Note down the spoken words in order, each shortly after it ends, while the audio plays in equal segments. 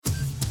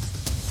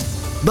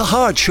The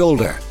Hard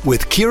Shoulder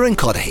with Kieran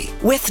Cuddihy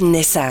with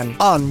Nissan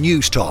on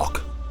News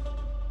Talk.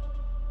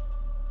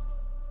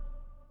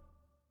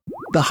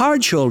 The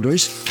Hard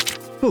Shoulders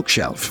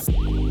Bookshelf.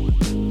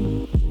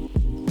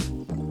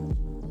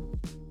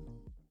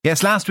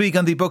 Yes, last week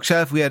on the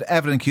bookshelf we had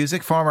Evelyn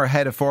Cusick, former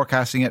head of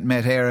forecasting at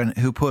Met Éireann,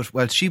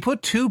 who she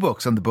put two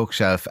books on the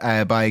bookshelf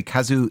by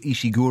Kazuo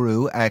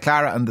Ishiguro,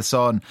 Clara and the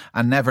Sun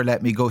and Never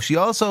Let Me Go. She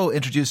also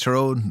introduced her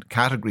own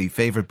category,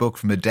 favourite book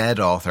from a dead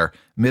author,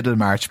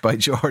 Middlemarch by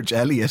George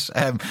Eliot.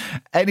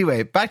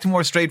 Anyway, back to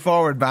more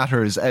straightforward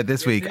matters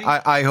this week.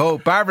 I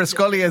hope. Barbara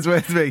Scully is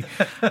with me,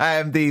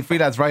 the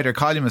freelance writer,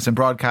 columnist and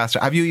broadcaster.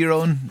 Have you your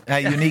own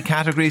unique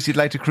categories you'd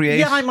like to create?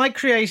 Yeah, I might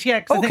create,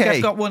 because I think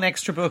I've got one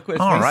extra book with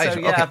me. All right, so,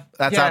 yeah. Okay.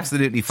 That's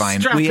absolutely fine.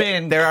 Strap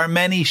in. There are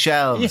many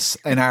shelves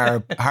in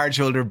our hard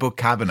shoulder book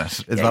cabinet,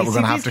 is what we're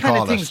going to have to call it. These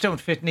kind of things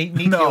don't fit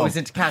neatly always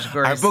into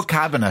categories. Our book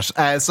cabinet.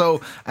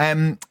 So,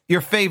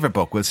 your favourite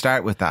book, we'll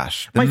start with that.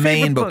 The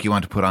main book you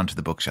want to put onto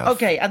the bookshelf.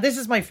 Okay, and this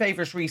is my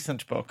favourite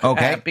recent book.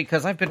 Okay.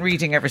 Because I've been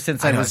reading ever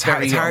since I was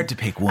very young. It's hard to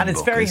pick one and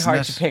book, it's very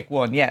hard it? to pick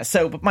one, yeah.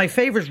 So, but my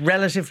favourite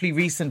relatively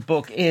recent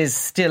book is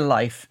Still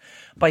Life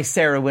by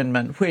Sarah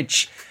Winman,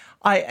 which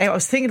I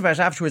was thinking about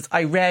afterwards.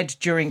 I read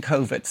during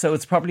COVID, so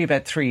it's probably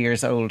about 3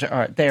 years old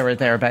or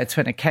thereabouts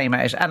when it came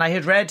out. And I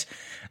had read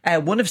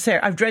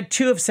I've read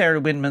two of Sarah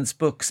Winman's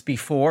books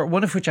before,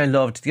 one of which I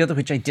loved, the other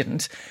which I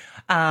didn't.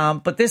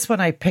 But this one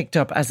I picked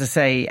up, as I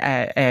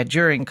say,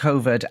 during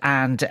COVID,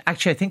 and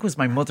actually I think it was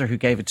my mother who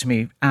gave it to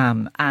me,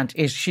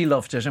 she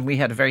loved it, and we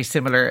had a very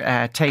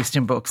similar taste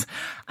in books.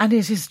 And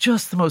it is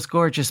just the most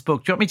gorgeous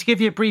book. Do you want me to give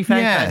you a brief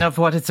outline of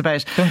what it's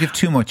about? Don't give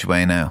too much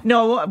away now.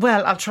 No,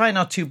 well, I'll try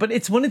not to, but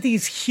it's one of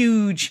these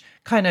huge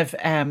kind of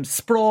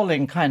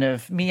sprawling, kind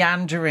of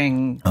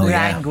meandering,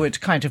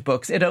 languid kind of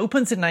books. It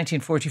opens in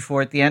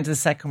 1944 at the end of the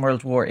Second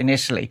World War in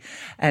Italy,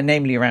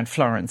 namely around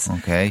Florence.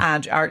 Okay.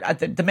 And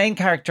the main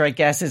character, I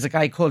guess, is a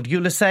guy called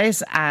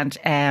Ulysses, and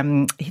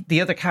the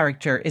other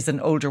character is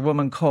an older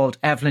woman called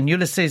Evelyn.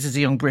 Ulysses is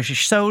a young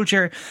British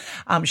soldier.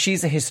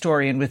 She's a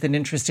historian with an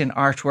interest in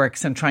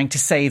artworks and trying to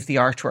save the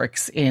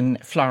artworks in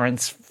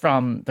Florence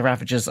from the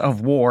ravages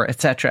of war,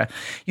 etc.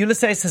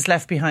 Ulysses has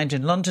left behind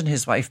in London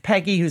his wife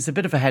Peggy, who's a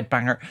bit of a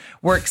headbanger,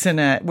 works in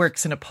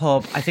a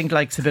pub, I think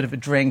likes a bit of a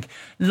drink,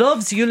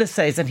 loves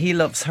Ulysses and he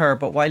loves her,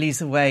 but while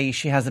he's away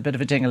she has a bit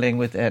of a ding-a-ling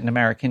with an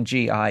American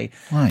GI,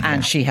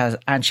 and she has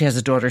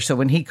a daughter, so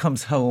when he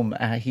comes home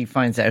he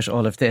finds out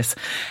all of this,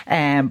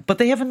 but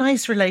they have a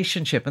nice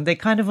relationship and they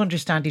kind of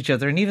understand each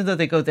other, and even though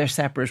they go their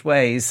separate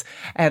ways,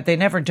 they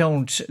never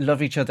don't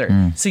love each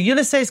other. So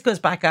Ulysses goes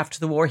back after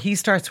the war, he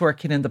starts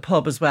working in the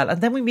pub as well,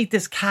 and then we meet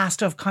this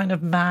cast of kind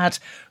of mad,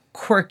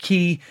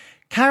 quirky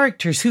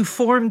characters who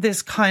form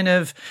this kind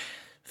of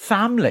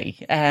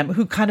family,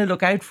 who kind of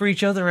look out for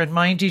each other and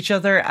mind each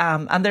other,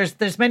 and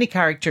there's many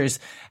characters,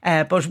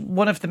 but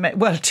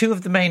two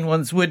of the main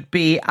ones would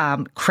be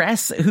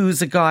Cress,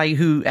 who's a guy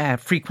who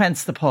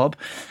frequents the pub,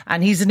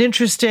 and he's an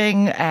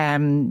interesting,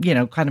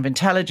 kind of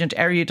intelligent,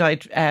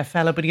 erudite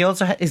fellow, but he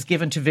also is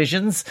given to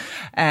visions,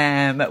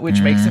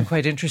 which makes him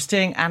quite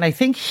interesting. And I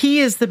think he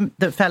is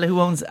the fellow who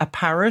owns a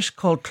parish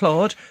called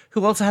Claude,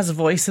 who also has a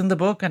voice in the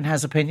book and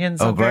has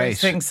opinions on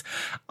various things.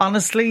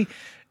 Honestly,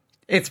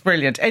 it's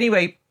brilliant.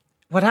 Anyway,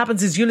 what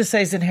happens is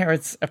Ulysses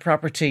inherits a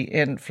property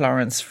in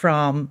Florence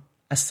from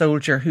a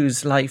soldier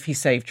whose life he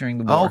saved during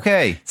the war.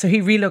 Okay. So he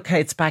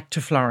relocates back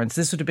to Florence.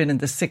 This would have been in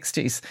the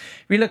 60s.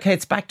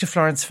 Relocates back to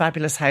Florence,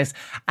 fabulous house.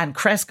 And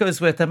Cress goes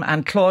with him,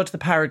 and Claude the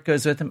parrot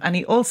goes with him. And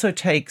he also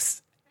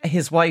takes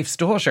his wife's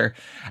daughter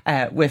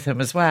with him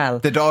as well.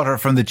 The daughter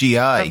from the GI.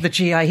 From the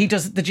GI.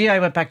 The GI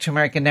went back to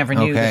America, never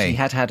knew that he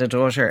had a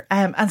daughter.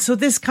 And so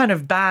this kind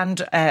of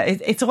band,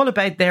 it's all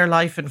about their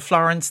life in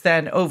Florence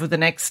then over the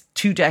next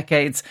 2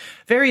 decades.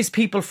 Various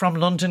people from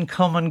London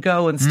come and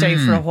go and stay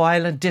for a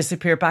while and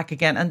disappear back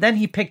again. And then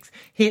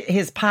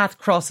his path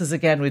crosses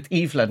again with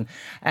Evelyn,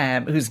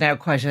 who's now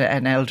quite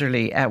an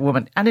elderly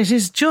woman. And it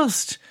is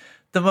just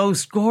the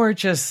most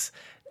gorgeous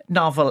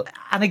novel.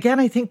 And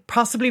again, I think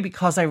possibly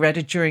because I read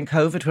it during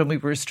COVID when we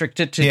were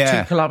restricted to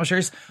 2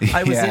 kilometres,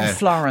 I was in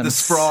Florence. The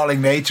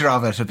sprawling nature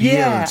of it appealed.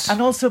 Yeah,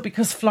 and also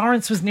because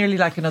Florence was nearly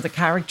like another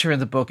character in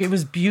the book. It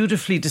was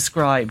beautifully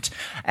described.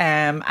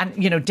 And,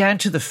 down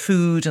to the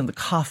food and the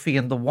coffee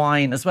and the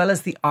wine, as well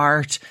as the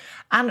art.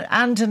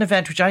 And an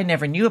event which I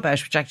never knew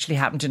about, which actually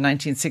happened in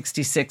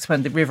 1966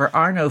 when the River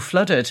Arno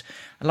flooded.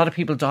 A lot of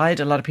people died,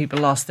 a lot of people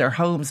lost their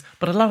homes,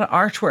 but a lot of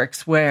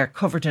artworks were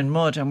covered in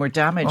mud and were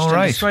damaged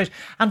and destroyed.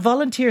 And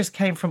volunteers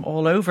came from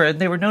all over, and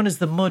they were known as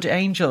the Mud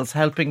Angels,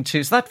 helping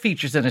to. So that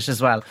features in it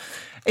as well.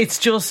 It's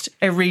just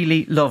a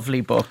really lovely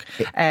book.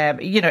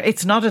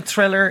 It's not a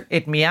thriller.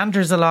 It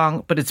meanders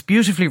along, but it's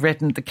beautifully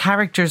written. The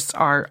characters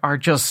are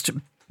just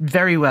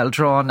very well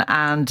drawn,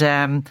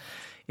 and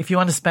if you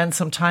want to spend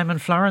some time in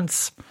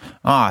Florence.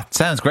 It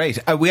sounds great.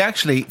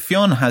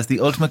 Fionn has the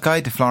ultimate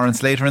guide to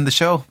Florence later in the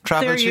show.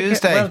 Travel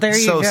Tuesday. Well, there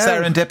you go.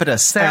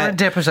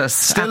 Serendipitous.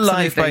 Still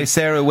Life by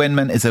Sarah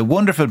Winman is a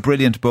wonderful,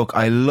 brilliant book.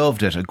 I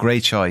loved it. A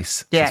great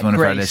choice. Yeah, She's one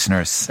of our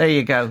listeners. There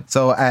you go.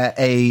 So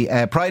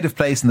a pride of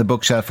place in the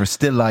bookshelf for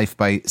Still Life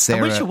by Sarah.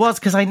 I wish it was,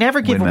 because I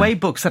never give Winman. away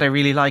books that I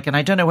really like, and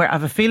I don't know where. I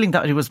have a feeling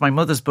that it was my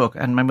mother's book,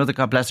 and my mother,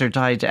 God bless her,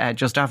 died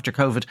just after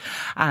COVID,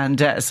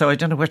 and so I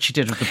don't know what she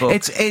did with the book.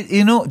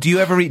 Do you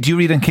ever read? Do you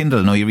read on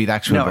Kindle? No, you read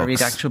actual books. No, I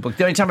read actual books.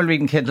 The only time I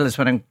read in Kindle is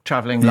when I'm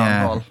travelling long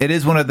haul. It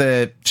is one of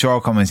the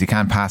shortcomings. You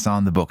can't pass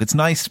on the book. It's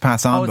nice to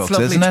pass on books,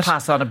 isn't it? It's lovely to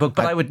pass on a book,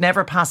 but I would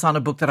never pass on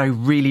a book that I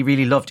really,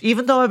 really loved.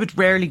 Even though I would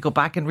rarely go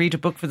back and read a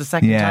book for the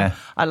second time,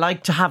 I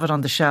like to have it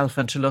on the shelf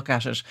and to look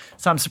at it.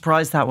 So I'm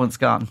surprised that one's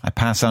gone. I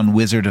passed on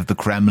Wizard of the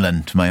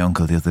Kremlin to my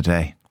uncle the other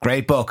day.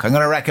 Great book. I'm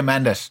going to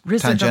recommend it.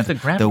 Wizard of the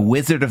Kremlin? The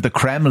Wizard of the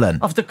Kremlin.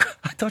 I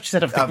thought you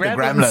said of the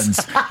Gremlins.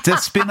 It's a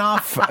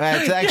spin-off.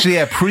 It's actually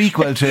a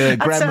prequel to Gremlins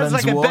 1. That sounds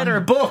like a better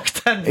book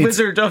than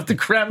Wizard of the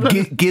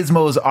Kremlin.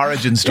 Gizmo's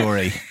origin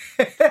story.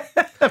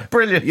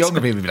 Brilliant.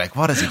 Younger people would be like,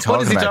 what is he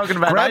talking about?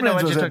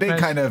 Gremlins was a big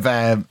kind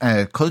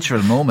of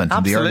cultural moment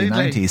in the early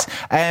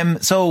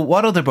 90s. So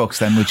what other books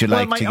then would you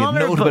like to give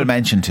notable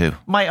mention to?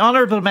 My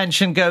honourable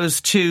mention goes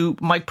to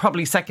my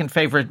probably second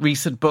favourite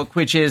recent book,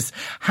 which is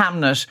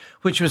Hamnet,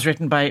 which was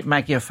written by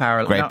Maggie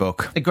O'Farrell.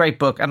 Book. A great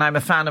book. And I'm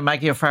a fan of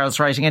Maggie O'Farrell's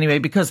writing anyway,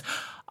 because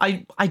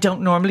I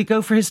don't normally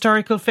go for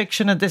historical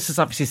fiction, and this is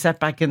obviously set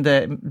back in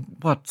the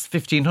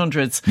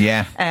 1500s.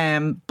 Yeah.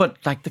 But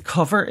like the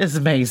cover is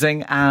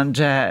amazing, and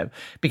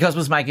because it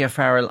was Maggie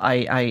O'Farrell,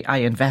 I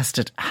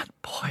invested, and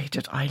boy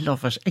did I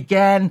love it.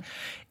 Again,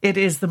 it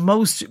is the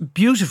most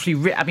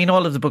beautifully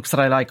all of the books that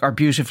I like are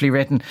beautifully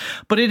written,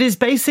 but it is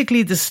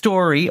basically the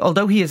story,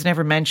 although he is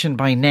never mentioned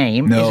by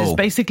name, it is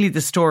basically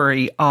the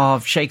story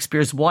of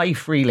Shakespeare's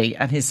wife, really,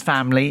 and his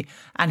family,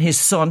 and his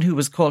son, who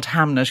was called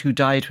Hamnet, who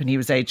died when he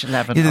was age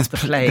 11 of the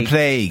plague. The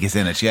plague is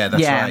in it, that's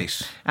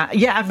right.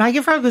 And Maggie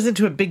O'Farrell goes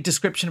into a big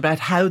description about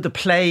how the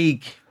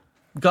plague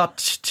got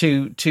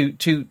to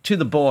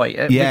the boy,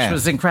 which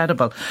was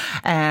incredible.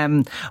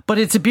 But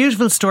it's a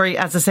beautiful story.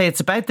 As I say, it's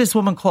about this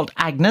woman called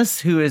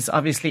Agnes, who is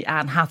obviously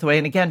Anne Hathaway.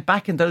 And again,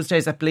 back in those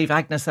days, I believe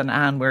Agnes and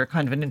Anne were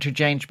kind of an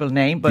interchangeable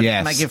name, but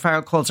Maggie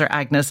O'Farrell calls her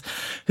Agnes,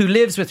 who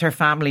lives with her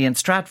family in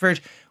Stratford.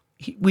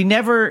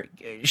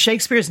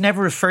 Shakespeare's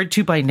never referred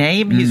to by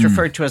name. He's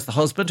referred to as the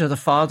husband or the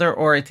father,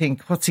 or I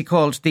think, what's he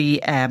called? The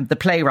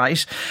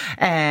playwright.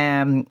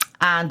 And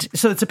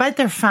so it's about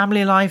their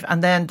family life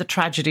and then the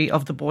tragedy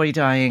of the boy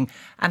dying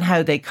and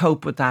how they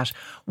cope with that.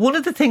 One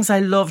of the things I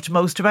loved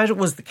most about it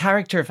was the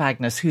character of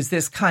Agnes, who's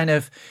this kind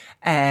of,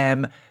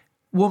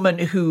 woman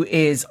who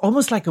is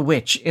almost like a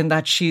witch in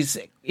that she's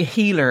a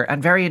healer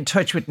and very in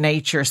touch with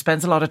nature,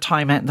 spends a lot of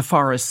time out in the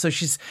forest. So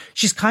she's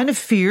kind of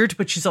feared,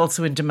 but she's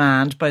also in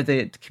demand by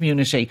the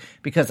community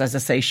because, as I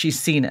say, she's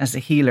seen as a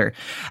healer.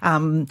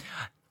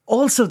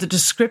 Also, the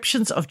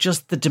descriptions of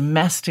just the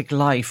domestic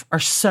life are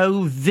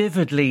so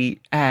vividly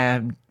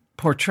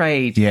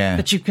portrayed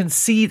that you can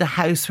see the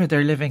house where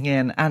they're living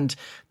in and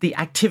the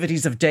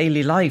activities of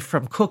daily life,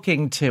 from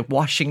cooking to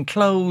washing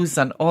clothes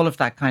and all of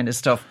that kind of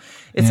stuff.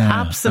 It's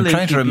absolutely I'm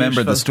trying to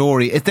remember beautiful. the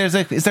story.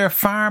 Is there a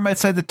farm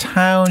outside the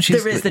town?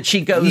 There is, that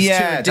she goes to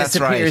and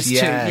disappears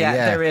to.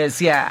 There is.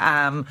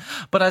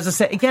 But as I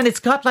say, again, it's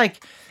got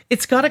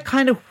a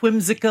kind of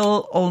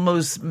whimsical,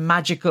 almost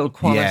magical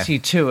quality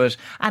to it.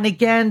 And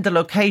again, the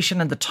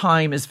location and the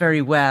time is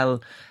very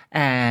well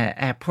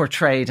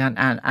portrayed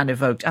and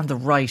evoked, and the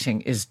writing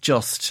is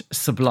just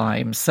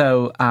sublime.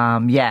 So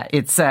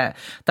it's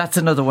that's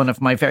another one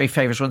of my very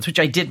favourite ones, which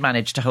I did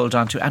manage to hold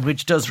on to and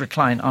which does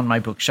recline on my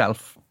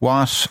bookshelf.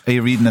 What are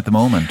you reading at the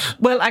moment?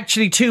 Well,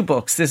 actually, 2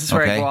 books. This is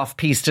where I go off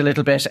piste a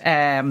little bit.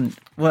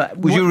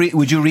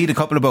 Would you read a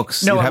couple of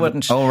books? No, I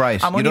wouldn't. Oh, right.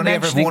 You don't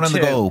ever have one on the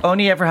go?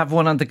 Only ever have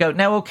one on the go.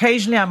 Now,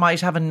 occasionally I might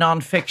have a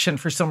non-fiction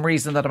for some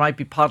reason that I might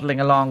be poddling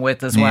along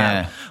with as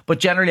well. But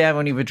generally I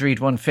only would read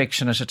one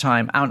fiction at a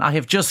time. And I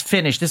have just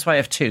finished, this is why I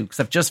have 2, because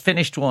I've just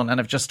finished one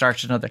and I've just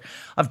started another.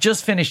 I've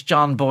just finished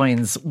John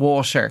Boyne's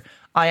Water.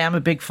 I am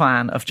a big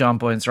fan of John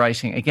Boyne's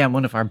writing. Again,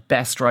 one of our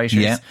best writers.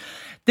 Yeah.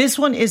 This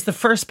one is the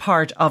first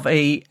part of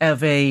a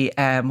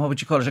what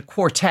would you call it? A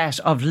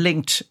quartet of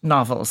linked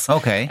novels.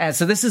 Okay.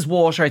 So this is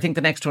Water. I think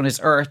the next one is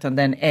Earth, and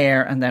then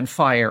Air, and then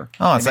Fire.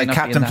 Oh, it's like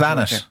Captain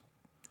Planet. Order.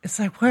 It's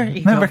like, where are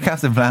you Remember going?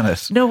 Captain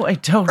Planet? No, I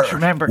don't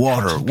remember.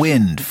 Water,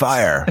 wind,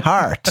 fire,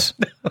 heart.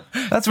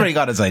 That's where he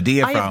got his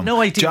idea from. I have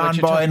no idea. John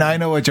Boyne, I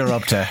know what you're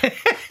up to.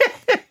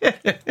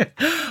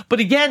 But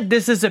again,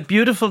 this is a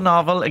beautiful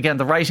novel. Again,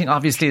 the writing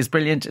obviously is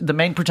brilliant. The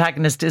main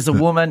protagonist is a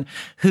woman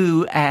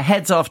who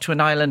heads off to an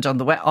island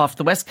off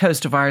the west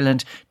coast of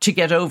Ireland to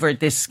get over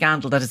this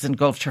scandal that has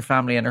engulfed her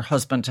family, and her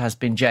husband has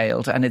been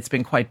jailed, and it's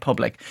been quite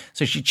public.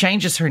 So she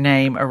changes her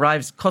name,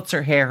 cuts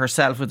her hair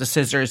herself with the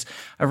scissors,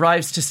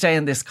 arrives to stay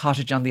in this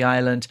cottage on the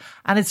island,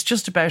 and it's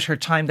just about her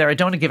time there. I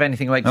don't want to give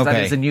anything away because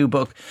that is a new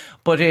book,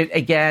 but it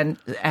again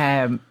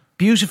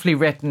beautifully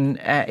written.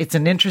 It's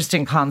an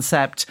interesting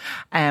concept,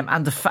 and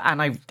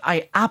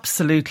I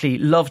absolutely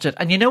loved it.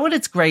 And you know what?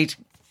 It's great.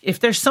 If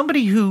there's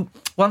somebody who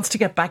wants to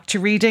get back to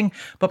reading,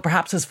 but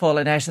perhaps has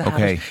fallen out of the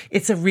habit,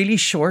 it's a really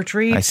short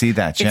read. I see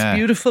that, yeah. It's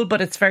beautiful,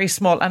 but it's very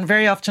small. And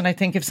very often, I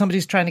think if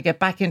somebody's trying to get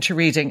back into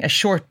reading, a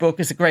short book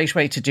is a great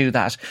way to do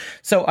that.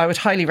 So I would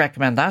highly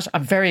recommend that.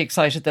 I'm very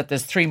excited that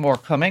there's 3 more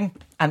coming.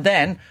 And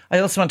then I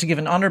also want to give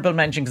an honourable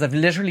mention, because I've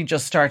literally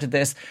just started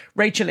this.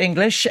 Rachel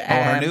English.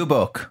 Her new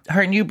book.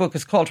 Her new book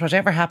is called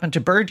Whatever Happened to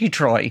Birdie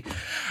Troy.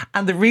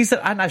 And the reason,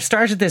 and I've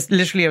started this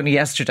literally only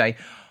yesterday,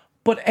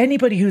 but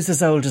anybody who's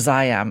as old as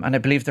I am, and I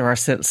believe there are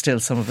still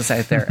some of us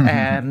out there,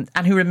 and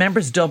who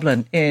remembers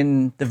Dublin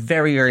in the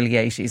very early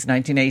 80s,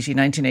 1980,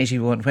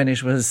 1981, when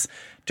it was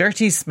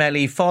dirty,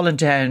 smelly, fallen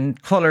down,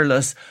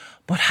 colourless,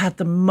 but had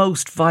the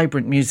most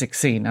vibrant music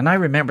scene. And I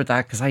remember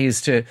that because I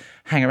used to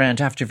hang around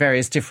after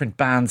various different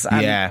bands.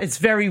 And it's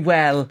very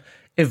well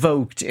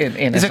evoked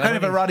in Is it kind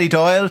of a Roddy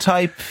Doyle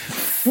type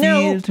No,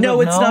 feel to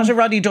no, it? it's not a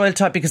Roddy Doyle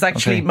type, because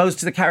actually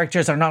most of the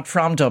characters are not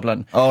from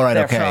Dublin. Oh, right,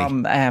 They're okay.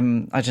 from,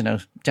 I don't know,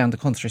 down the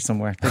country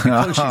somewhere. They'd be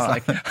cultures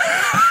like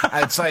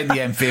outside the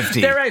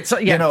M50. They're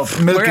outside, yeah, you know,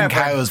 milking wherever.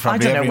 cows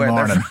probably I don't know every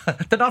where morning.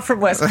 They're not from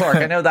West Cork,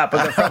 I know that,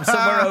 but they're from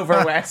somewhere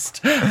over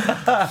west.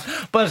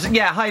 But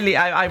yeah,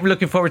 I'm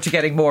looking forward to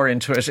getting more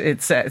into it.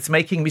 It's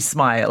making me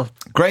smile.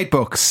 Great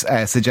books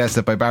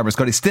suggested by Barbara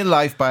Scully. Still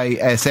Life by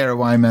Sarah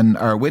Winman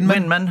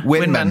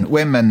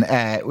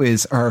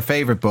is her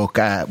favourite book,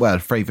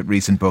 favourite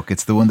recent book.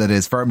 It's the one that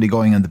is firmly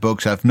going on the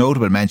bookshelf.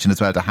 Notable mention as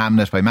well to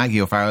Hamnet by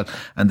Maggie O'Farrell,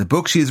 and the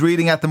book she's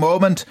reading at the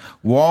moment,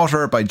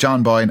 Water by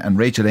John Boyne, and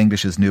Rachel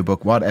English's new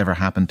book, Whatever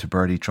Happened to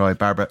Birdie Troy.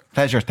 Barbara,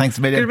 pleasure. Thanks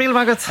a million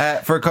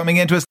for coming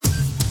into us.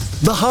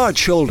 The Hard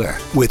Shoulder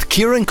with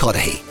Kieran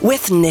Cuddihy.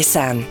 With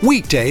Nissan.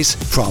 Weekdays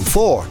from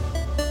 4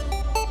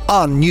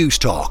 on News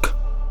Talk.